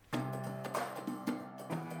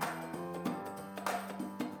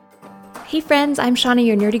Hey friends, I'm Shauna,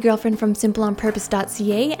 your nerdy girlfriend from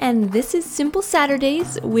simpleonpurpose.ca, and this is Simple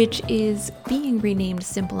Saturdays, which is being renamed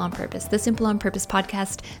Simple on Purpose, the Simple on Purpose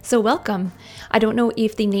podcast. So welcome. I don't know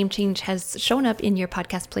if the name change has shown up in your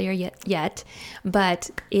podcast player yet, but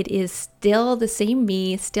it is still the same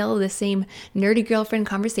me, still the same nerdy girlfriend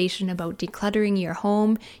conversation about decluttering your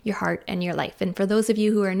home, your heart, and your life. And for those of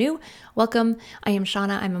you who are new, welcome. I am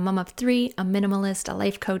Shauna. I'm a mom of three, a minimalist, a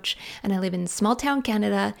life coach, and I live in small town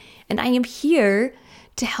Canada. And I am here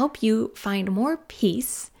to help you find more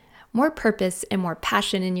peace, more purpose, and more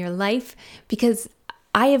passion in your life, because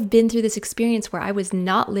I have been through this experience where I was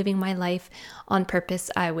not living my life on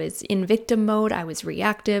purpose. I was in victim mode. I was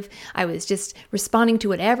reactive. I was just responding to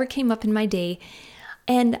whatever came up in my day.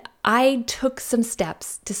 And I took some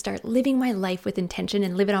steps to start living my life with intention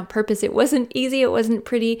and live it on purpose. It wasn't easy, it wasn't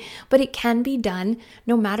pretty, but it can be done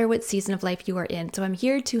no matter what season of life you are in. So I'm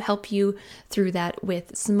here to help you through that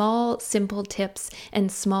with small, simple tips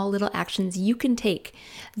and small little actions you can take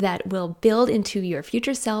that will build into your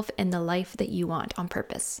future self and the life that you want on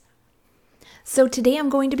purpose. So today I'm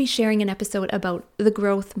going to be sharing an episode about the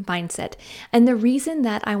growth mindset. And the reason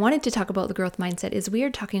that I wanted to talk about the growth mindset is we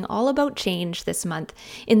are talking all about change this month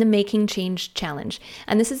in the Making Change Challenge.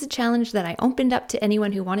 And this is a challenge that I opened up to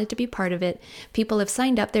anyone who wanted to be part of it. People have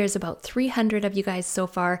signed up. There's about 300 of you guys so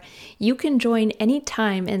far. You can join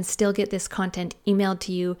anytime and still get this content emailed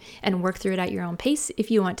to you and work through it at your own pace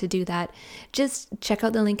if you want to do that. Just check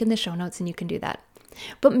out the link in the show notes and you can do that.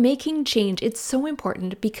 But making change, it's so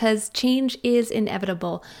important because change is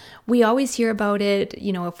inevitable. We always hear about it.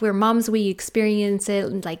 You know, if we're moms, we experience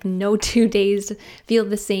it like no 2 days feel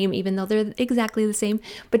the same, even though they're exactly the same.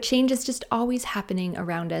 But change is just always happening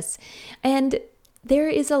around us. And there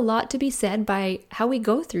is a lot to be said by how we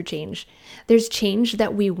go through change. There's change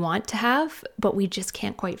that we want to have, but we just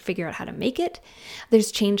can't quite figure out how to make it.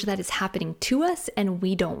 There's change that is happening to us and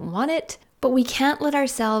we don't want it. But we can't let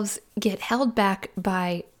ourselves get held back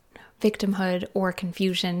by victimhood or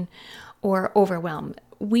confusion or overwhelm.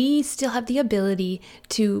 We still have the ability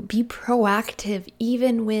to be proactive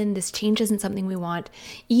even when this change isn't something we want,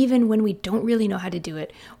 even when we don't really know how to do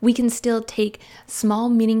it. We can still take small,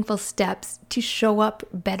 meaningful steps to show up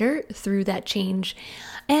better through that change.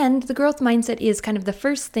 And the growth mindset is kind of the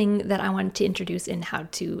first thing that I wanted to introduce in how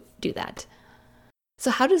to do that. So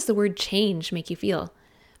how does the word change make you feel?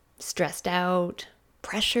 Stressed out,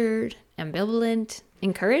 pressured, ambivalent,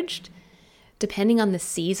 encouraged? Depending on the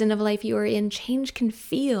season of life you are in, change can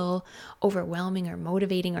feel overwhelming or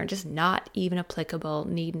motivating or just not even applicable,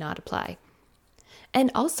 need not apply.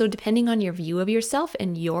 And also, depending on your view of yourself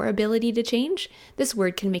and your ability to change, this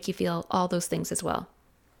word can make you feel all those things as well.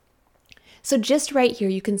 So just right here,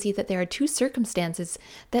 you can see that there are two circumstances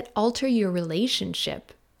that alter your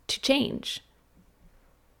relationship to change.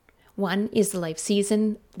 One is the life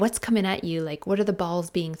season, what's coming at you, like what are the balls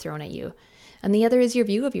being thrown at you? And the other is your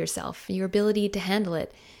view of yourself, your ability to handle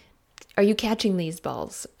it. Are you catching these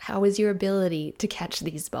balls? How is your ability to catch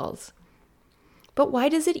these balls? But why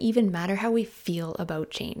does it even matter how we feel about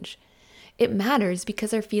change? It matters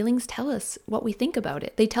because our feelings tell us what we think about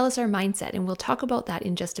it. They tell us our mindset, and we'll talk about that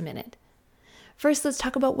in just a minute. First, let's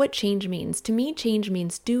talk about what change means. To me, change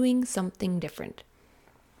means doing something different.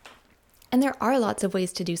 And there are lots of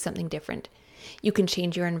ways to do something different. You can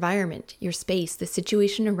change your environment, your space, the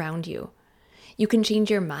situation around you. You can change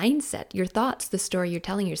your mindset, your thoughts, the story you're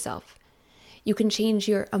telling yourself. You can change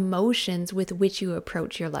your emotions with which you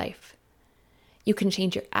approach your life. You can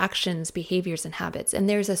change your actions, behaviors, and habits. And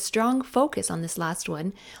there's a strong focus on this last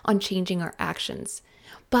one, on changing our actions.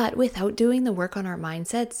 But without doing the work on our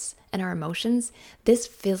mindsets and our emotions, this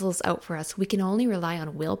fizzles out for us. We can only rely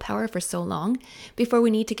on willpower for so long before we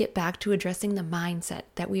need to get back to addressing the mindset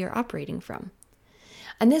that we are operating from.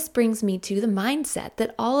 And this brings me to the mindset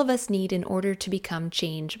that all of us need in order to become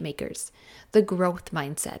change makers, the growth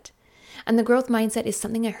mindset. And the growth mindset is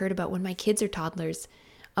something I heard about when my kids are toddlers.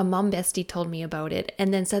 A mom bestie told me about it,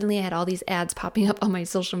 and then suddenly I had all these ads popping up on my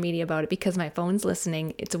social media about it because my phone's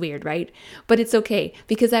listening. It's weird, right? But it's okay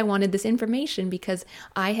because I wanted this information because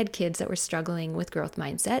I had kids that were struggling with growth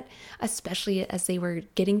mindset, especially as they were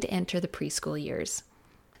getting to enter the preschool years.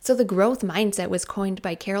 So the growth mindset was coined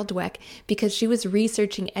by Carol Dweck because she was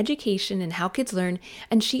researching education and how kids learn,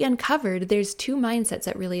 and she uncovered there's two mindsets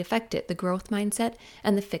that really affect it, the growth mindset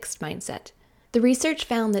and the fixed mindset. The research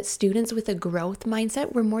found that students with a growth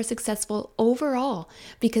mindset were more successful overall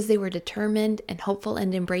because they were determined and hopeful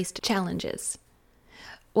and embraced challenges.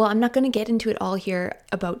 Well, I'm not going to get into it all here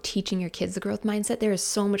about teaching your kids the growth mindset. There is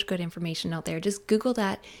so much good information out there. Just Google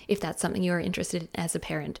that if that's something you are interested in as a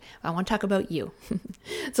parent. I want to talk about you.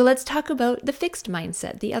 So let's talk about the fixed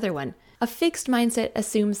mindset, the other one. A fixed mindset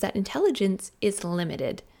assumes that intelligence is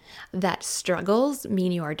limited, that struggles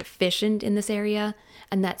mean you are deficient in this area,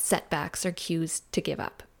 and that setbacks are cues to give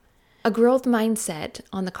up. A growth mindset,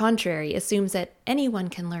 on the contrary, assumes that anyone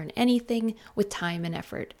can learn anything with time and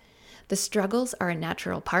effort. The struggles are a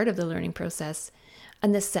natural part of the learning process,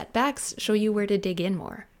 and the setbacks show you where to dig in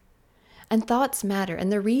more. And thoughts matter,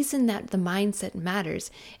 and the reason that the mindset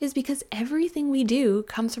matters is because everything we do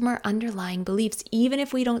comes from our underlying beliefs. Even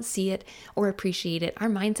if we don't see it or appreciate it, our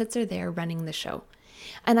mindsets are there running the show.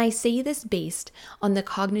 And I say this based on the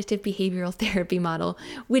cognitive behavioral therapy model,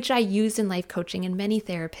 which I use in life coaching, and many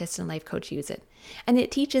therapists and life coaches use it. And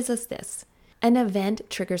it teaches us this: an event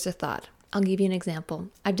triggers a thought. I'll give you an example.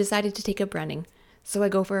 I've decided to take up running, so I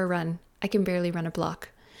go for a run. I can barely run a block.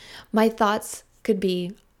 My thoughts could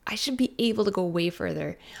be, I should be able to go way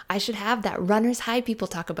further. I should have that runner's high people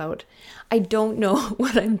talk about. I don't know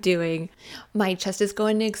what I'm doing. My chest is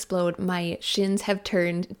going to explode. My shins have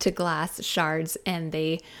turned to glass shards and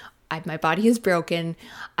my body is broken.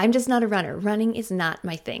 I'm just not a runner. Running is not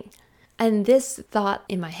my thing. And this thought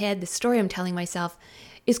in my head, the story I'm telling myself,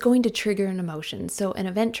 is going to trigger an emotion. So an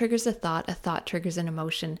event triggers a thought triggers an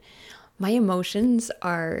emotion. My emotions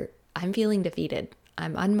are, I'm feeling defeated.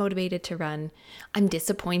 I'm unmotivated to run. I'm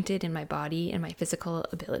disappointed in my body and my physical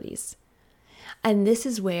abilities. And this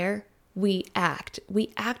is where we act.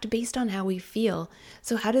 We act based on how we feel.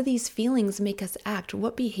 So how do these feelings make us act?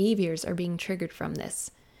 What behaviors are being triggered from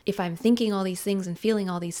this? If I'm thinking all these things and feeling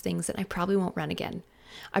all these things, then I probably won't run again.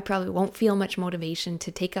 I probably won't feel much motivation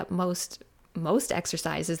to take up most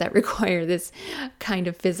exercises that require this kind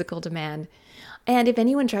of physical demand. And if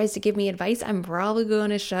anyone tries to give me advice, I'm probably going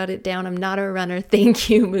to shut it down. I'm not a runner. Thank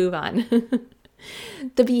you. Move on.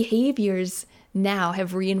 The behaviors now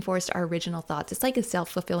have reinforced our original thoughts. It's like a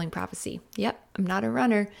self-fulfilling prophecy. Yep, I'm not a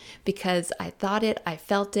runner because I thought it, I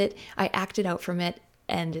felt it, I acted out from it,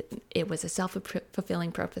 and it was a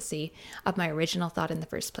self-fulfilling prophecy of my original thought in the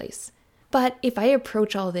first place. But if I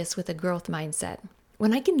approach all this with a growth mindset,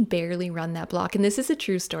 when I can barely run that block, and this is a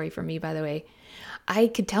true story for me, by the way, I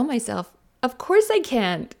could tell myself, of course I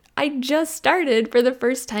can't. I just started for the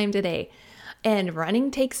first time today. And running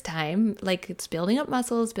takes time, like it's building up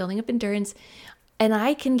muscles, building up endurance, and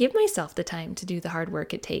I can give myself the time to do the hard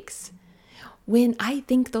work it takes. When I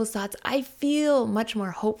think those thoughts, I feel much more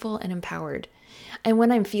hopeful and empowered. And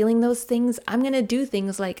when I'm feeling those things, I'm going to do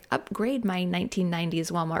things like upgrade my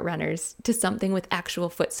 1990s Walmart runners to something with actual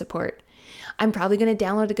foot support. I'm probably going to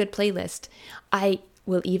download a good playlist. I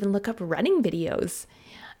will even look up running videos.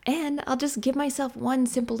 And I'll just give myself one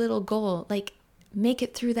simple little goal, like make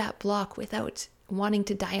it through that block without wanting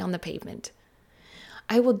to die on the pavement.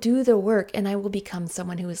 I will do the work and I will become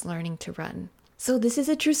someone who is learning to run. So this is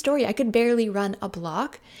a true story. I could barely run a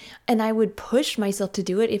block and I would push myself to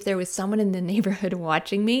do it if there was someone in the neighborhood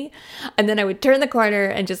watching me. And then I would turn the corner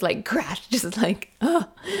and just like crash, just like, oh,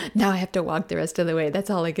 now I have to walk the rest of the way. That's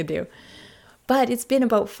all I could do. But it's been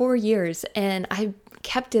about 4 years and I've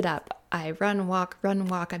kept it up. I run, walk.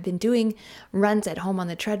 I've been doing runs at home on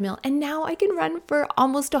the treadmill, and now I can run for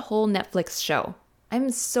almost a whole Netflix show. I'm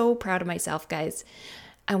so proud of myself, guys.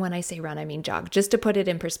 And when I say run, I mean jog, just to put it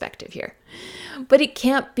in perspective here. But it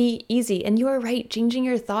can't be easy. And you are right, changing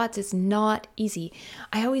your thoughts is not easy.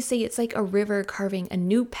 I always say it's like a river carving a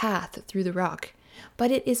new path through the rock,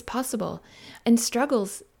 but it is possible. And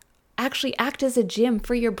struggles actually act as a gym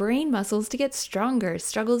for your brain muscles to get stronger.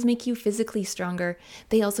 Struggles make you physically stronger.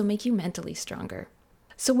 They also make you mentally stronger.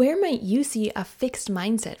 So where might you see a fixed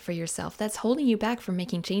mindset for yourself that's holding you back from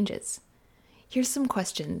making changes? Here's some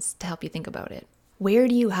questions to help you think about it. Where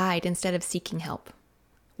do you hide instead of seeking help?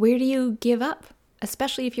 Where do you give up,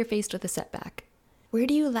 especially if you're faced with a setback? Where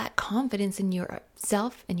do you lack confidence in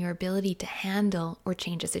yourself and your ability to handle or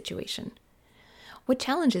change a situation? What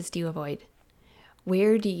challenges do you avoid?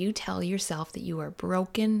 Where do you tell yourself that you are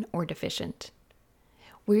broken or deficient?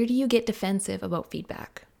 Where do you get defensive about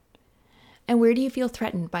feedback? And where do you feel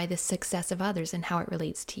threatened by the success of others and how it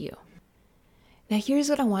relates to you? Now, here's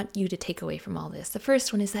what I want you to take away from all this. The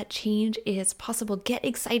first one is that change is possible. Get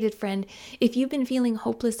excited, friend. If you've been feeling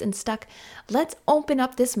hopeless and stuck, let's open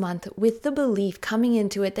up this month with the belief coming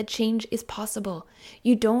into it that change is possible.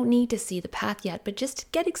 You don't need to see the path yet, but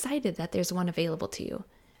just get excited that there's one available to you.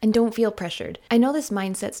 And don't feel pressured. I know this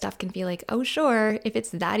mindset stuff can feel like, oh, sure, if it's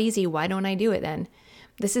that easy, why don't I do it then?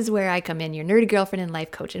 This is where I come in, your nerdy girlfriend and life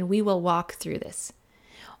coach, and we will walk through this.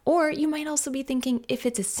 Or you might also be thinking, if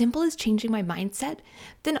it's as simple as changing my mindset,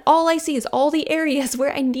 then all I see is all the areas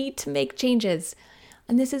where I need to make changes.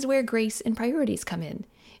 And this is where grace and priorities come in.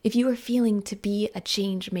 If you are feeling to be a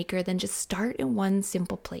change maker, then just start in one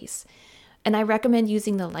simple place. And I recommend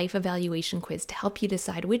using the life evaluation quiz to help you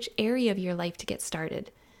decide which area of your life to get started.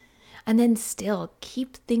 And then still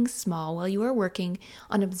keep things small while you are working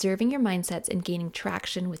on observing your mindsets and gaining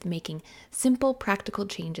traction with making simple, practical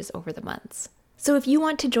changes over the months. So if you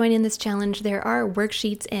want to join in this challenge, there are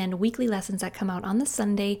worksheets and weekly lessons that come out on the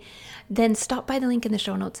Sunday. Then stop by the link in the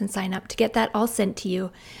show notes and sign up to get that all sent to you.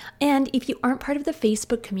 And if you aren't part of the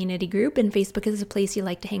Facebook community group, and Facebook is a place you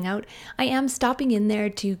like to hang out, I am stopping in there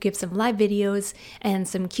to give some live videos and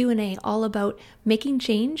some Q&A all about making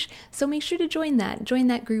change. So make sure to join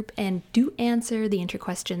that group, and do answer the interview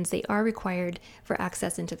questions. They are required for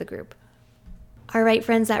access into the group. All right,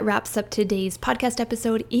 friends, that wraps up today's podcast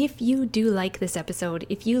episode. If you do like this episode,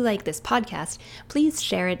 if you like this podcast, please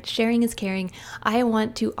share it. Sharing is caring. I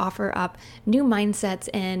want to offer up new mindsets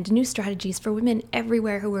and new strategies for women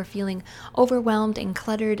everywhere who are feeling overwhelmed and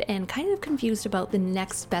cluttered and kind of confused about the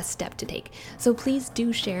next best step to take. So please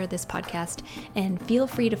do share this podcast, and feel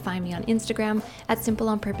free to find me on Instagram at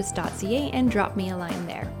simpleonpurpose.ca and drop me a line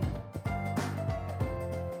there.